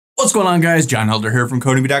What's going on, guys? John Helder here from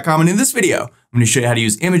Codemy.com, and in this video, I'm going to show you how to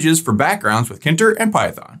use images for backgrounds with Tkinter and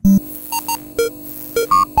Python.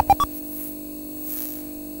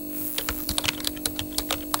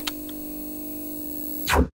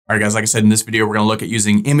 All right, guys, like I said, in this video, we're going to look at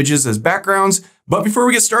using images as backgrounds. But before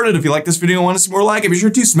we get started, if you like this video and want to see more like it, be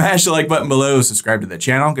sure to smash the like button below, subscribe to the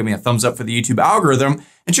channel, give me a thumbs up for the YouTube algorithm,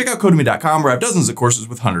 and check out Codemy.com, where I have dozens of courses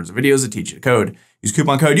with hundreds of videos that teach you to code. Use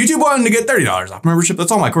coupon code YouTube1 to get $30 off membership.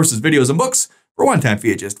 That's all my courses, videos, and books for one-time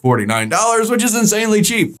fee at just $49, which is insanely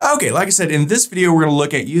cheap. Okay, like I said, in this video, we're going to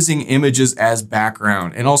look at using images as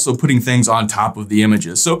background and also putting things on top of the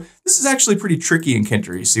images. So this is actually pretty tricky in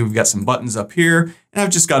Tkinter. You see, we've got some buttons up here, and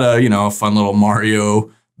I've just got a fun little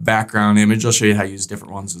Mario background image. I'll show you how to use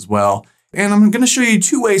different ones as well. And I'm going to show you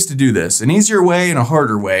two ways to do this, an easier way and a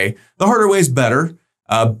harder way. The harder way is better.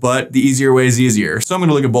 But the easier way is easier. So I'm going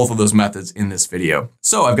to look at both of those methods in this video.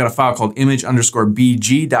 So I've got a file called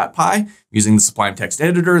image_bg.py using the Sublime Text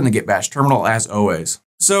Editor and the Git Bash terminal as always.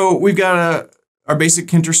 So we've got our basic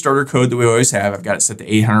Tkinter starter code that we always have. I've got it set to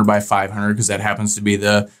 800 by 500 because that happens to be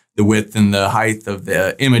the width and the height of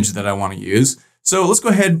the image that I want to use. So let's go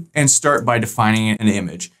ahead and start by defining an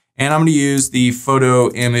image. And I'm going to use the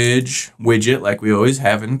photo image widget like we always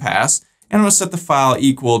have in the past. And I'm going to set the file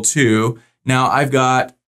equal to. Now I've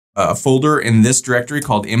got a folder in this directory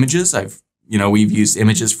called images. We've used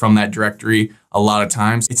images from that directory a lot of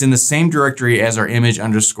times. It's in the same directory as our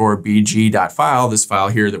image_bg.file, this file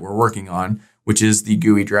here that we're working on, which is the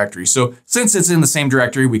GUI directory. So since it's in the same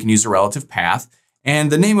directory, we can use a relative path.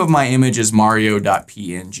 And the name of my image is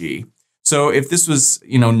mario.png. So if this was,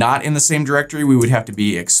 not in the same directory, we would have to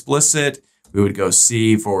be explicit. We would go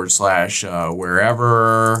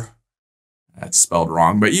c/wherever. That's spelled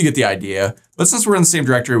wrong, but you get the idea. But since we're in the same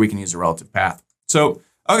directory, we can use a relative path. So,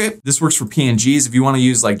 okay, this works for PNGs. If you want to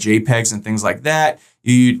use like JPEGs and things like that,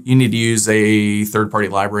 you need to use a third-party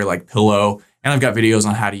library like Pillow. And I've got videos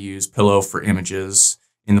on how to use Pillow for images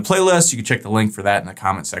in the playlist. You can check the link for that in the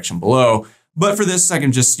comment section below. But for this, I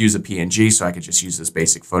can just use a PNG, so I could just use this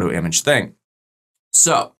basic photo image thing.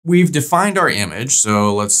 So we've defined our image.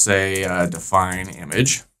 So let's say define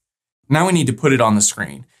image. Now we need to put it on the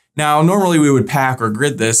screen. Now, normally we would pack or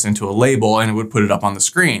grid this into a label and it would put it up on the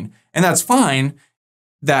screen. And that's fine.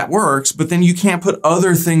 That works, but then you can't put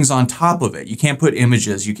other things on top of it. You can't put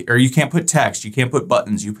images, you can't put text, you can't put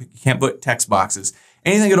buttons, you can't put text boxes,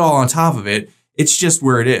 anything at all on top of it. It's just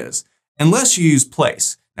where it is, unless you use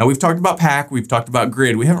place. Now, we've talked about pack, we've talked about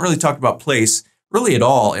grid. We haven't really talked about place really at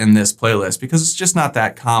all in this playlist because it's just not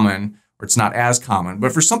that common, or it's not as common.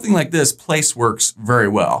 But for something like this, place works very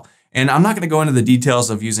well. And I'm not going to go into the details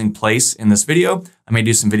of using place in this video. I may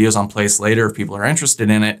do some videos on place later if people are interested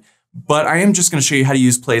in it, but I am just going to show you how to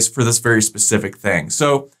use place for this very specific thing.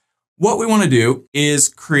 So what we want to do is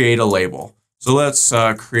create a label. So let's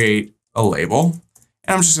create a label.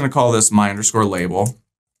 And I'm just going to call this my_label.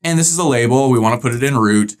 And this is a label. We want to put it in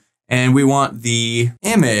root. And we want the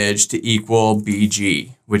image to equal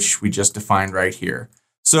BG, which we just defined right here.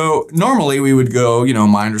 So normally we would go,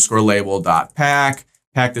 my_label.pack.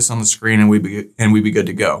 Pack this on the screen and we'd be good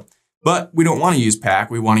to go. But we don't want to use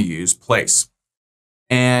pack, we want to use place.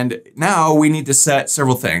 And now we need to set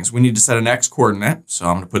several things. We need to set an X coordinate, so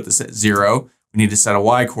I'm going to put this at 0. We need to set a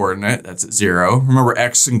Y coordinate, that's at 0. Remember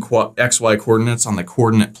X and XY coordinates on the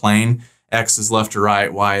coordinate plane. X is left to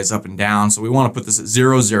right, Y is up and down. So we want to put this at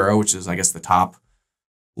 0, 0, which is, I guess, the top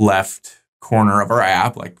left corner of our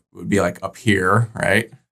app, like it would be like up here,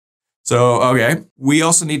 right? So, okay. We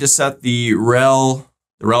also need to set the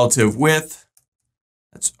relative width,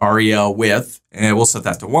 that's REL width, and we'll set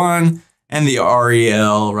that to 1. And the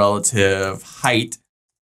REL relative height,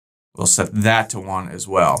 we'll set that to 1 as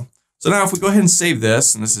well. So now if we go ahead and save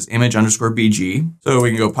this, and this is image_bg, so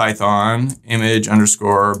we can go Python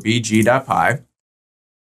image_bg.py.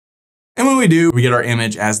 And when we do, we get our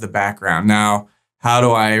image as the background. Now, how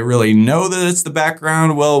do I really know that it's the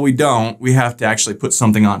background? Well, we don't. We have to actually put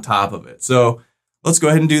something on top of it. So let's go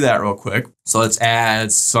ahead and do that real quick. So let's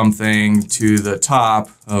add something to the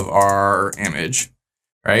top of our image,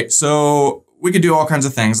 right? So we could do all kinds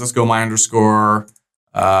of things. Let's go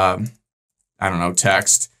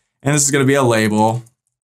text. And this is going to be a label.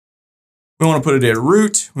 We want to put it in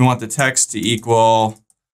root. We want the text to equal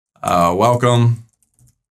welcome,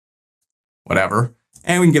 whatever.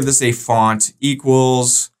 And we can give this a font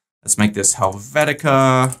equals. Let's make this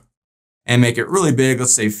Helvetica and make it really big.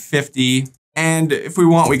 Let's say 50. And if we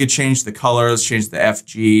want, we could change the color. Let's change the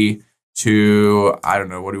FG to, I don't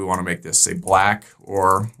know, what do we want to make this? Say black,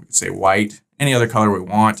 or we could say white, any other color we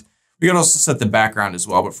want. We can also set the background as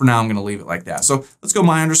well, but for now I'm going to leave it like that. So let's go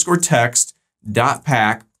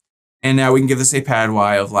my_text.pack. And now we can give this a pad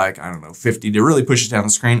Y of like, I don't know, 50 to really push it down the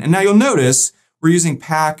screen. And now you'll notice we're using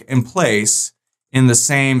pack and place in the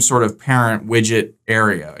same sort of parent widget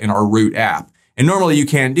area in our root app. And normally you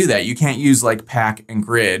can't do that. You can't use like pack and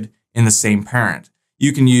grid in the same parent.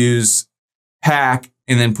 You can use pack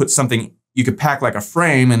and then put something, you could pack like a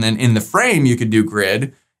frame, and then in the frame you could do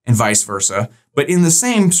grid and vice versa. But in the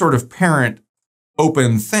same sort of parent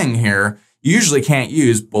open thing here, you usually can't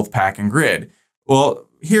use both pack and grid. Well,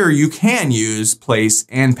 here you can use place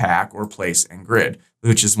and pack or place and grid,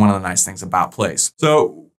 which is one of the nice things about place.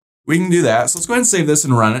 So we can do that. So let's go ahead and save this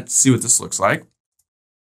and run it to see what this looks like.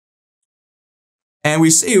 And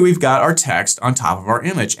we see we've got our text on top of our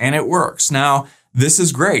image and it works. Now, this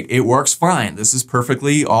is great. It works fine. This is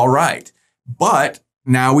perfectly all right. But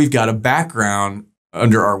now we've got a background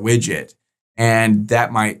under our widget and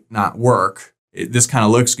that might not work. This kind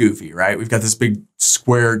of looks goofy, right? We've got this big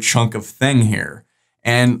square chunk of thing here.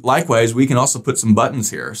 And likewise, we can also put some buttons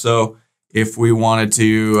here. So if we wanted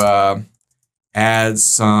to add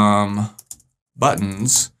some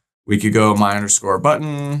buttons, we could go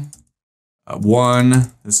my_button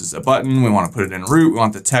 1. This is a button. We want to put it in root. We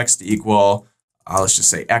want the text to equal, let's just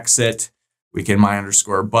say exit. We can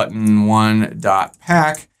my_button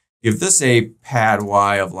 1.pack. Give this a pad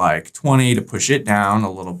Y of like 20 to push it down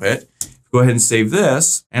a little bit. Go ahead and save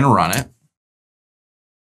this and run it.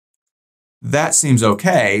 That seems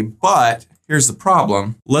okay, but here's the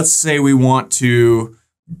problem. Let's say we want to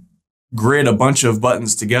grid a bunch of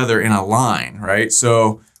buttons together in a line, right?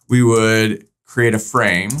 So we would create a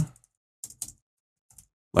frame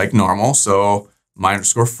like normal. So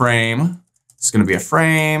my_frame, it's going to be a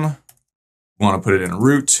frame. We want to put it in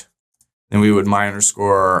root. Then we would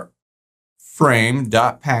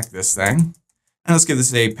my_frame.pack this thing. And let's give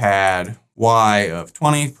this a pad Y of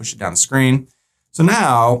 20, push it down the screen. So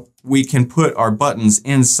now we can put our buttons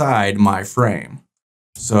inside my frame.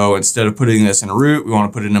 So instead of putting this in root, we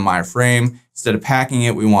want to put it in my frame. Instead of packing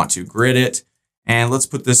it, we want to grid it. And let's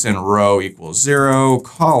put this in row equals 0,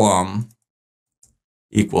 column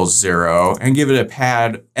equals 0, and give it a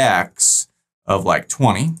pad X of like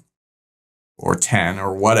 20 or 10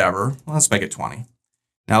 or whatever. Let's make it 20.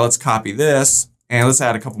 Now let's copy this and let's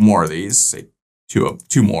add a couple more of these, say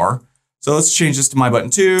two more. So let's change this to my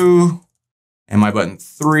button 2 and my button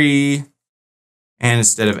 3. And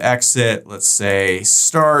instead of exit, let's say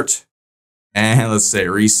start, and let's say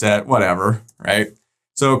reset, whatever, right?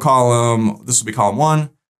 So column, this will be column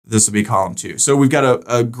 1, this will be column 2. So we've got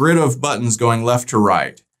a grid of buttons going left to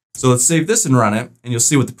right. So let's save this and run it, and you'll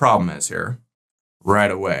see what the problem is here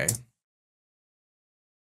right away.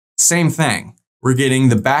 Same thing. We're getting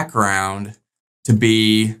the background to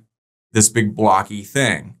be this big blocky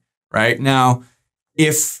thing, right? Now,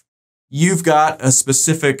 if you've got a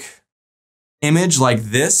specific image like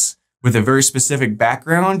this with a very specific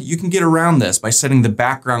background, you can get around this by setting the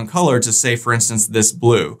background color to say, for instance, this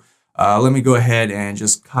blue. Let me go ahead and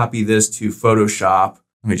just copy this to Photoshop.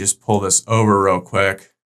 Let me just pull this over real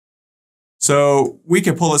quick. So we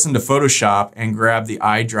can pull this into Photoshop and grab the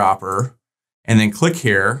eyedropper and then click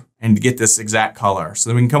here and get this exact color. So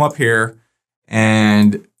then we can come up here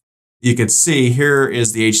and you could see here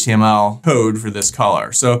is the HTML code for this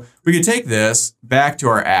color. So we could take this back to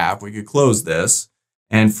our app. We could close this.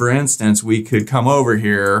 And for instance, we could come over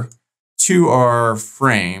here to our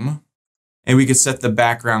frame and we could set the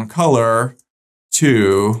background color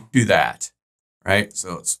to that, right?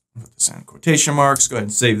 So let's put this in quotation marks. Go ahead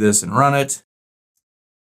and save this and run it.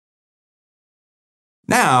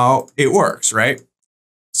 Now it works, right?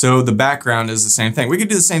 So the background is the same thing. We could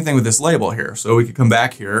do the same thing with this label here. So we could come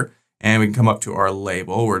back here and we can come up to our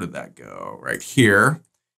label. Where did that go? Right here.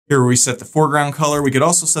 Here we set the foreground color. We could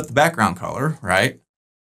also set the background color, right?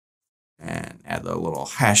 And add the little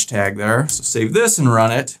hashtag there. So save this and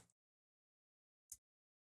run it.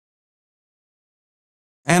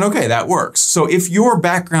 And okay, that works. So if your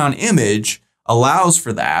background image allows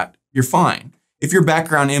for that, you're fine. If your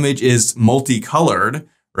background image is multicolored,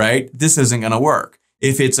 right, this isn't going to work.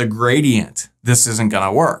 If it's a gradient, this isn't going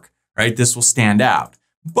to work, right? This will stand out.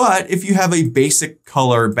 But if you have a basic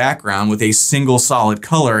color background with a single solid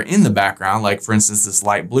color in the background, like for instance, this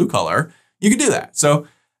light blue color, you can do that. So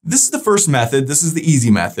this is the first method. This is the easy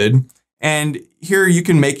method. And here you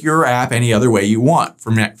can make your app any other way you want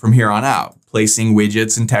from here on out, placing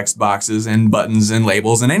widgets and text boxes and buttons and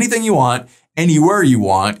labels and anything you want, anywhere you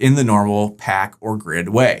want in the normal pack or grid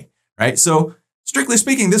way, right? So strictly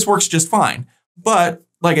speaking, this works just fine. But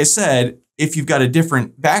like I said, if you've got a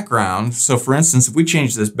different background, so for instance, if we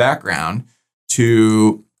change this background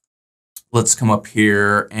to, let's come up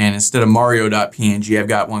here and instead of Mario.png, I've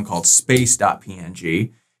got one called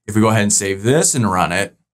space.png. if we go ahead and save this and run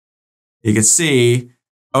it, you can see,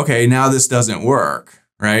 okay, now this doesn't work,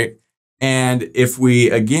 right? And if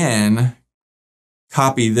we, again,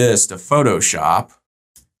 copy this to Photoshop,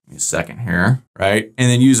 give me a second here, right? And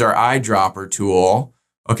then use our eyedropper tool,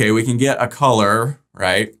 okay, we can get a color,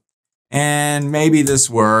 right? And maybe this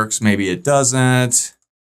works, maybe it doesn't.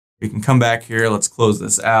 We can come back here, let's close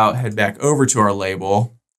this out, head back over to our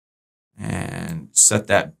label and set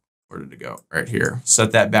that, where did it go? Right here.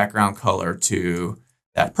 Set that background color to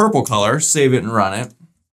that purple color, save it and run it.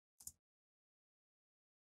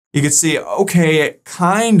 You can see, okay, it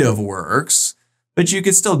kind of works, but you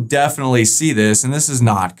can still definitely see this, and this is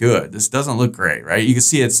not good. This doesn't look great, right? You can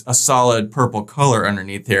see it's a solid purple color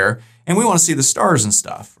underneath here, and we want to see the stars and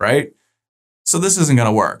stuff, right? So this isn't going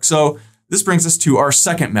to work. So this brings us to our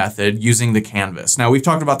second method, using the canvas. Now, we've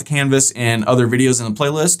talked about the canvas in other videos in the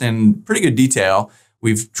playlist in pretty good detail.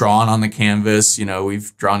 We've drawn on the canvas, you know,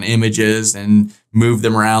 we've drawn images and moved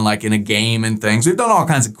them around like in a game and things. We've done all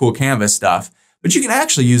kinds of cool canvas stuff, but you can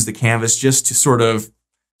actually use the canvas just to sort of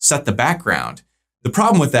set the background. The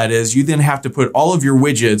problem with that is you then have to put all of your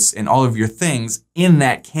widgets and all of your things in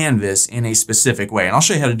that canvas in a specific way. And I'll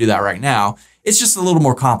show you how to do that right now. It's just a little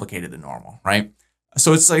more complicated than normal, right?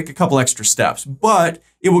 So it's like a couple extra steps, but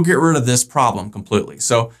it will get rid of this problem completely.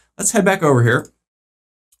 So let's head back over here.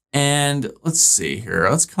 And let's see here,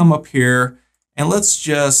 let's come up here and let's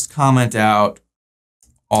just comment out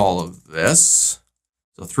all of this.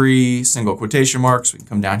 So 3 single quotation marks, we can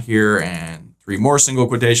come down here and 3 more single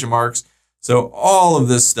quotation marks. So all of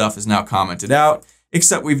this stuff is now commented out,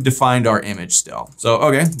 except we've defined our image still. So,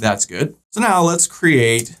 okay, that's good. So now let's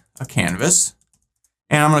create a canvas,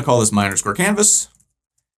 and I'm gonna call this my_canvas.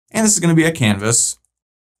 And this is gonna be a canvas,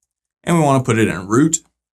 and we wanna put it in root,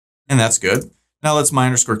 and that's good. Now let's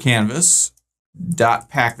my_canvas dot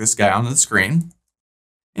pack this guy onto the screen.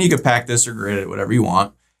 And you can pack this or grid it, whatever you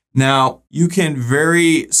want. Now you can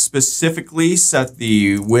very specifically set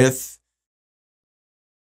the width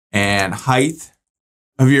and height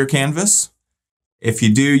of your canvas. If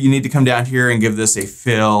you do, you need to come down here and give this a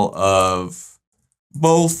fill of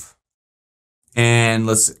both. And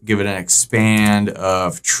let's give it an expand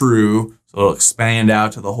of true. So it'll expand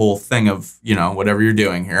out to the whole thing of, you know, whatever you're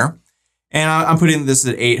doing here. And I'm putting this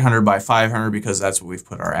at 800 by 500 because that's what we've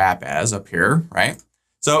put our app as up here, right?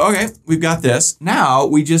 So, okay, we've got this. Now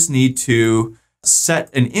we just need to set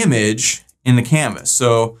an image in the canvas.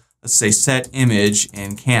 So let's say set image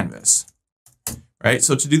in canvas, right?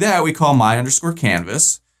 So to do that, we call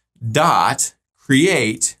my_canvas dot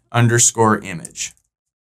create _ image,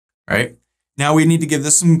 right? Now we need to give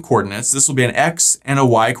this some coordinates. This will be an X and a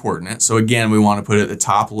Y coordinate. So again, we want to put it at the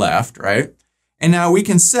top left, right? And now we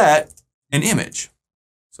can set an image.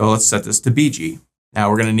 So let's set this to BG. Now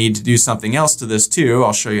we're going to need to do something else to this too.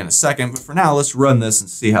 I'll show you in a second, but for now, let's run this and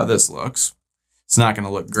see how this looks. It's not going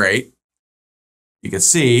to look great. You can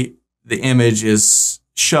see the image is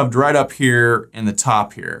shoved right up here in the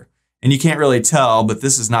top here. And you can't really tell, but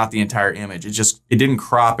this is not the entire image. It didn't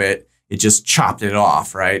crop it. It just chopped it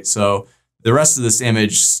off, right? So the rest of this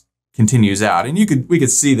image continues out. And we could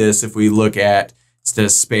see this if we look at, instead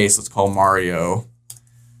of space, let's call Mario.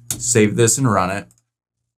 Save this and run it.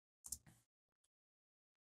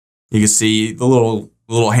 You can see the little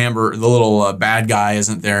bad guy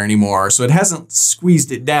isn't there anymore. So it hasn't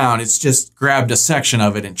squeezed it down. It's just grabbed a section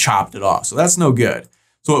of it and chopped it off. So that's no good.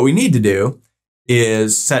 So what we need to do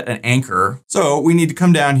is set an anchor. So we need to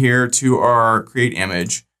come down here to our create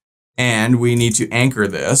image, and we need to anchor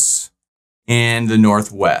this in the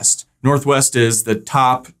northwest. Northwest is the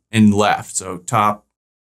top and left. So top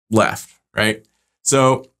left, right?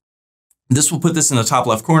 So this will put this in the top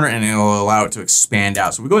left corner and it'll allow it to expand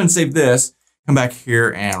out. So we go ahead and save this, come back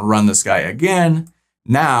here and run this guy again.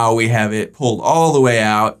 Now we have it pulled all the way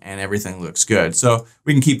out and everything looks good. So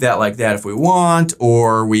we can keep that like that if we want,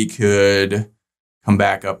 or we could come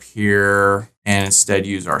back up here and instead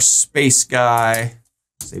use our space guy,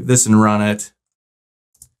 save this and run it.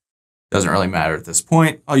 Doesn't really matter at this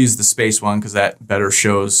point. I'll use the space one because that better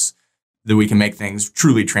shows that we can make things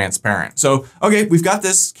truly transparent. So, okay, we've got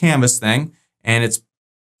this canvas thing and it's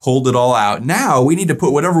pulled it all out. Now we need to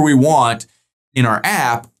put whatever we want in our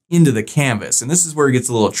app into the canvas. And this is where it gets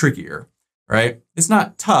a little trickier, right? It's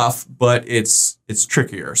not tough, but it's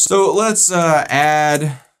trickier. So let's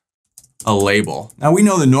add a label. Now we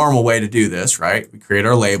know the normal way to do this, right? We create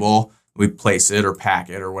our label, we place it or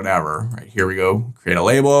pack it or whatever, right? Here we go, create a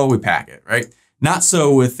label, we pack it, right? Not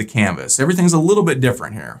so with the canvas. Everything's a little bit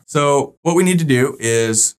different here. So what we need to do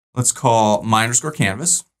is let's call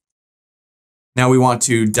my_canvas. Now we want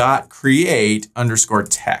to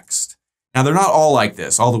 .create_text. Now they're not all like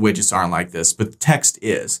this. All the widgets aren't like this, but the text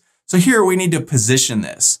is. So here we need to position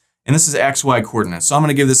this. And this is X, Y coordinates. So I'm going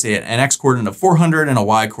to give this an X coordinate of 400 and a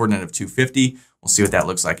Y coordinate of 250. We'll see what that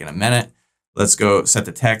looks like in a minute. Let's go set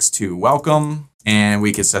the text to welcome. And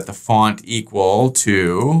we could set the font equal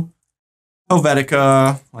to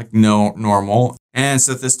Helvetica, like no normal, and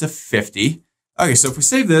set this to 50. Okay, so if we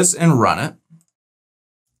save this and run it,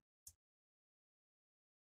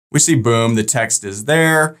 we see, boom, the text is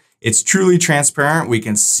there. It's truly transparent. We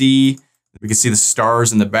can see the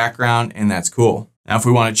stars in the background, and that's cool. Now, if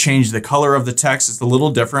we want to change the color of the text, it's a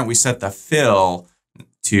little different. We set the fill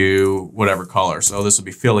to whatever color. So this will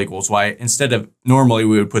be fill equals white. Instead of, normally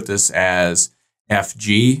we would put this as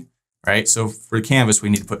FG, right? So for canvas, we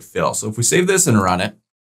need to put fill. So if we save this and run it,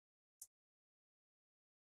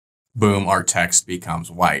 boom, our text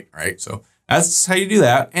becomes white, right? So that's how you do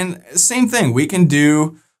that. And same thing, we can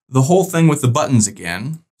do the whole thing with the buttons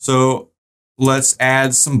again. So let's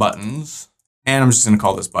add some buttons. And I'm just going to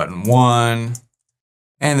call this button 1.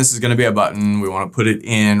 And this is going to be a button. We want to put it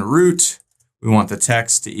in root. We want the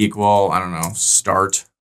text to equal, I don't know, start.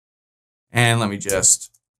 And let me just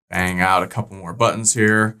bang out a couple more buttons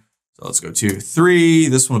here. So let's go 2, 3.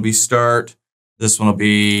 This one will be start. This one will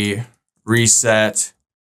be reset.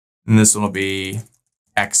 And this one will be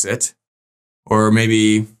exit. Or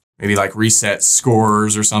maybe like reset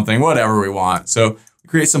scores or something, whatever we want. So we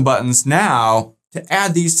create some buttons. Now, to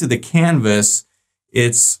add these to the canvas,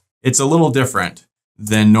 it's a little different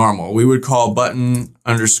than normal. We would call button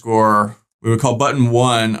 1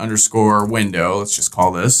 underscore window. Let's just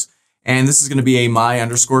call this. And this is going to be a my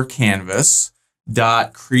underscore canvas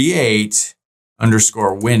dot create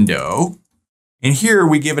underscore window. And here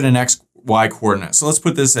we give it an X, Y coordinate. So let's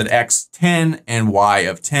put this at X 10 and Y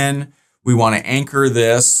of 10. We want to anchor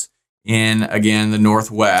this in, again, the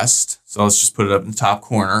northwest. So let's just put it up in the top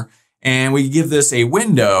corner. And we give this a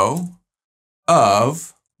window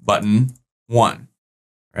of button 1,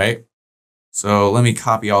 right? So let me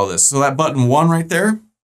copy all this. So that button 1 right there,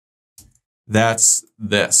 that's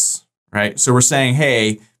this, right? So we're saying,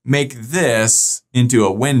 hey, make this into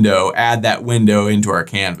a window, add that window into our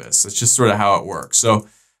canvas. That's just sort of how it works. So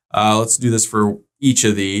let's do this for each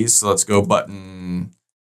of these. So let's go button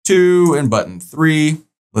 2 and button 3.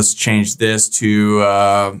 Let's change this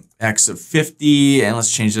to X of 50, and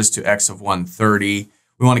let's change this to X of 130.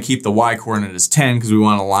 We want to keep the Y coordinate as 10 because we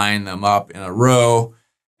want to line them up in a row.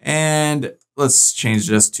 And let's change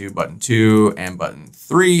this to button 2 and button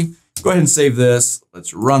 3. Go ahead and save this.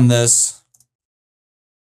 Let's run this.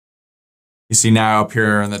 You see now up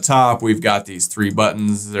here on the top, we've got these 3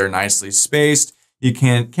 buttons. They're nicely spaced. You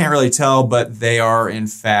can't really tell, but they are in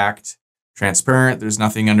fact transparent. There's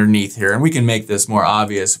nothing underneath here. And we can make this more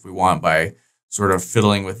obvious if we want by sort of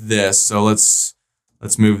fiddling with this. So let's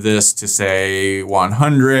move this to say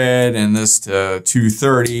 100 and this to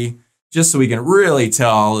 230, just so we can really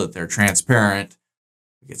tell that they're transparent.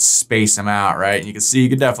 We can space them out, right? And you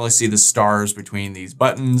can definitely see the stars between these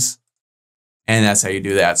buttons. And that's how you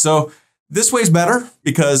do that. So this way's better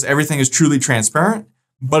because everything is truly transparent,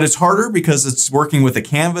 but it's harder because it's working with a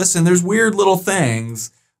canvas and there's weird little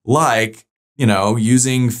things like, you know,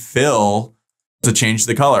 using fill to change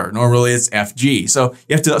the color. Normally it's FG. So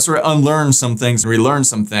you have to sort of unlearn some things and relearn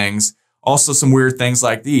some things. Also some weird things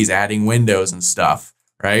like these, adding windows and stuff,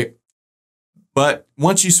 right? But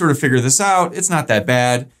once you sort of figure this out, it's not that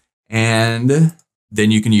bad. And then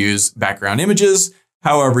you can use background images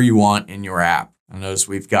however you want in your app. I notice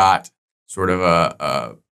we've got sort of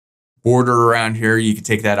a border around here. You can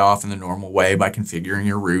take that off in the normal way by configuring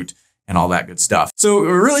your root and all that good stuff. So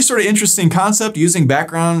a really sort of interesting concept, using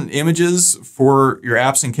background images for your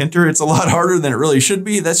apps in Tkinter. It's a lot harder than it really should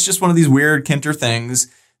be. That's just one of these weird Tkinter things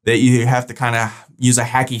that you have to kind of use a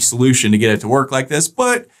hacky solution to get it to work like this.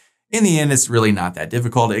 But in the end, it's really not that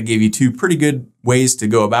difficult. It gave you 2 pretty good ways to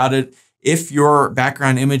go about it. If your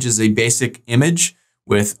background image is a basic image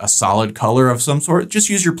with a solid color of some sort, just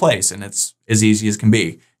use your place and it's as easy as can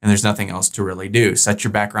be. And there's nothing else to really do. Set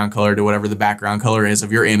your background color to whatever the background color is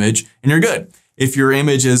of your image and you're good. If your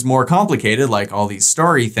image is more complicated, like all these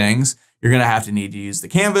starry things, you're gonna have to need to use the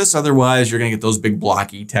canvas. Otherwise, you're gonna get those big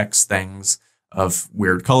blocky text things of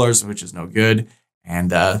weird colors, which is no good. And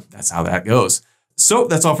that's how that goes. So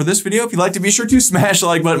that's all for this video. If you'd like to, be sure to smash the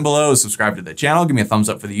like button below, subscribe to the channel, give me a thumbs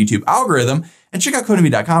up for the YouTube algorithm, and check out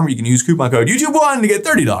Codemy.com where you can use coupon code YouTube1 to get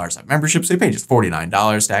 $30 off membership. So you pay just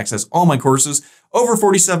 $49 to access all my courses, over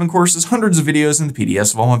 47 courses, hundreds of videos, and the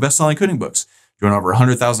PDFs of all my best-selling coding books. Join over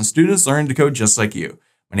 100,000 students learning to code just like you.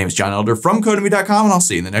 My name is John Elder from Codemy.com, and I'll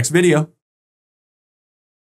see you in the next video.